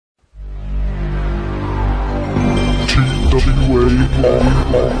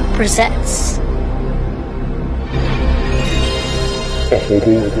TWAWorld presents a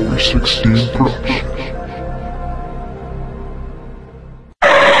Hobo 316 production.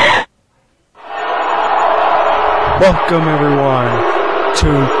 Welcome everyone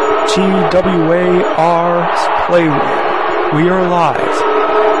to TWAR's Playroom. We are live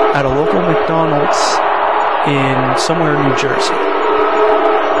at a local McDonald's in somewhere in New Jersey.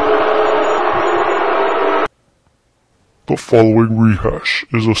 The following rehash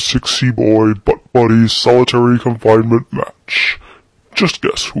is a 6C-boy butt buddies solitary confinement match. Just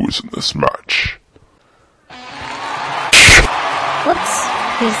guess who is in this match. Whoops,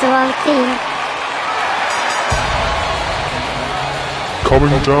 here's the wrong theme.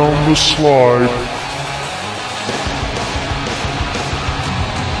 Coming down the slide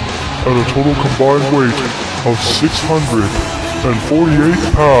at a total combined weight of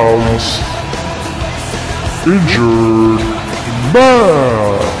 648 pounds, Injured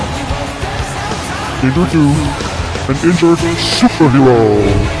Man! Injured Dude, an injured superhero!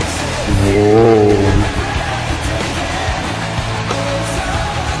 Whoa!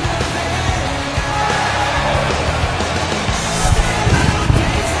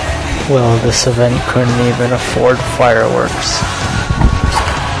 Well, this event couldn't even afford fireworks.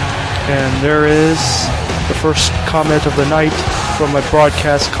 And there is the first comment of the night from my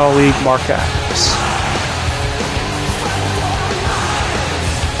broadcast colleague Mark Adams.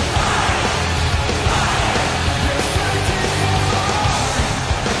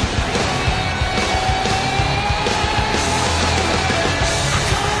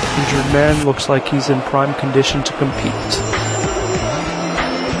 Injured Man looks like he's in prime condition to compete.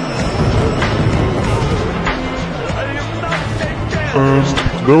 And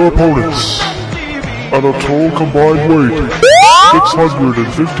their opponents, at a total combined weight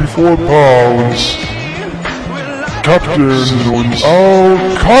 654 pounds, Captain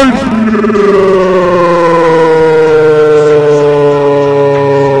Al-Qaeda!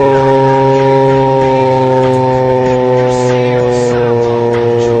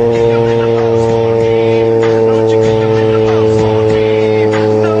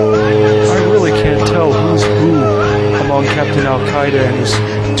 Captain Al-Qaeda and his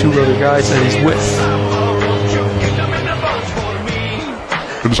two other guys that he's with.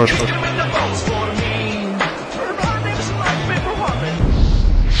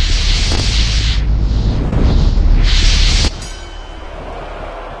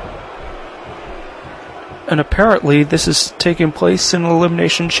 And apparently this is taking place in an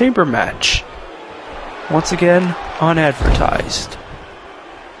Elimination Chamber match. Once again, unadvertised.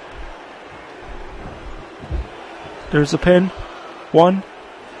 There's a pin. 1,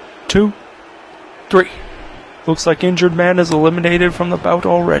 2, 3. Looks like Injured Man is eliminated from the bout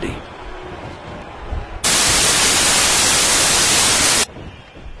already.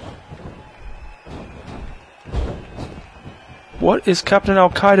 What is Captain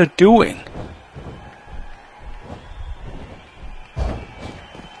Al-Qaeda doing?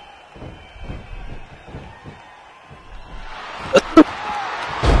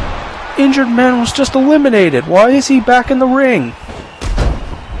 Injured Man was just eliminated. Why is he back in the ring?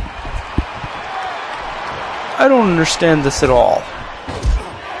 I don't understand this at all.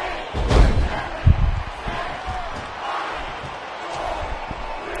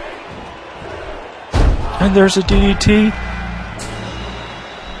 And there's a DDT.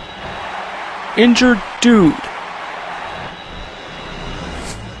 Injured Dude.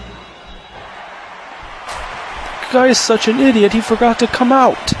 The guy is such an idiot, he forgot to come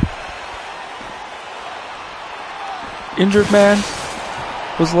out. Injured Man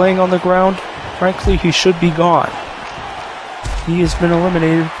was laying on the ground. Frankly, he should be gone. He has been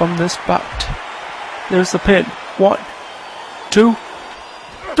eliminated from this bout. There's the pin. 1, 2,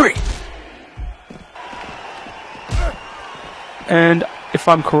 3. And if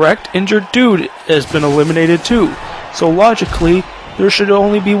I'm correct, Injured Dude has been eliminated too. So logically, there should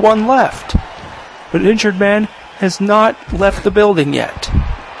only be one left. But Injured Man has not left the building yet.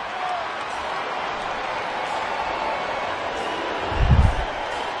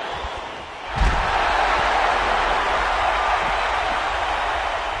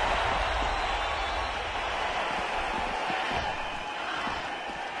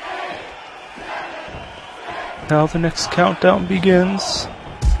 Now the next countdown begins.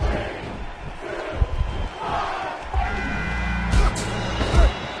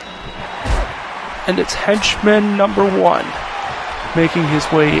 And it's henchman number 1 making his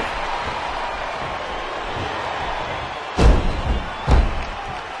way in.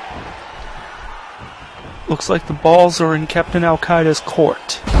 Looks like the balls are in Captain Al-Qaeda's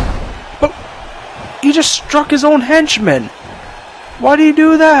court. He just struck his own henchman. Why did he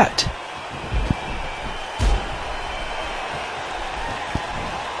do that?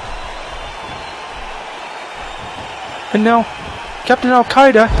 And now, Captain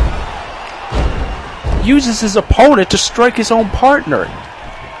Al-Qaeda uses his opponent to strike his own partner.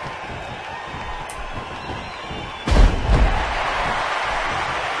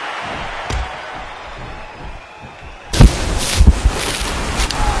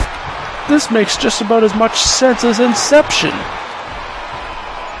 This makes just about as much sense as Inception.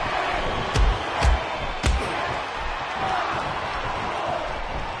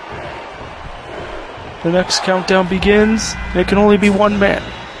 The next countdown begins, and it can only be one man.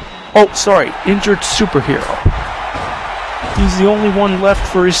 Oh, sorry, injured superhero. He's the only one left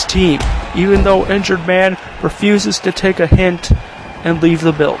for his team, even though injured man refuses to take a hint and leave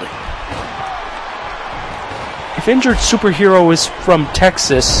the building. If injured superhero is from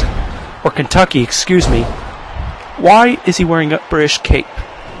Texas, or Kentucky, excuse me, why is he wearing a British cape?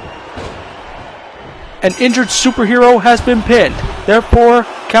 An injured superhero has been pinned. Therefore,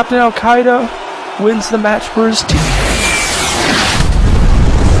 Captain Al-Qaeda wins the match for his team.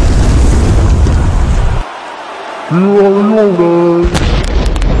 You are the owner,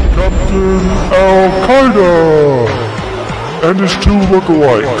 Captain Al-Qaeda, and his two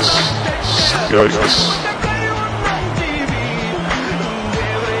lookalikes. Yikes.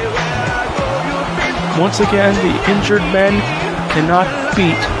 Once again, the injured men cannot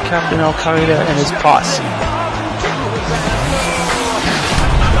beat Captain Al-Qaeda and his posse.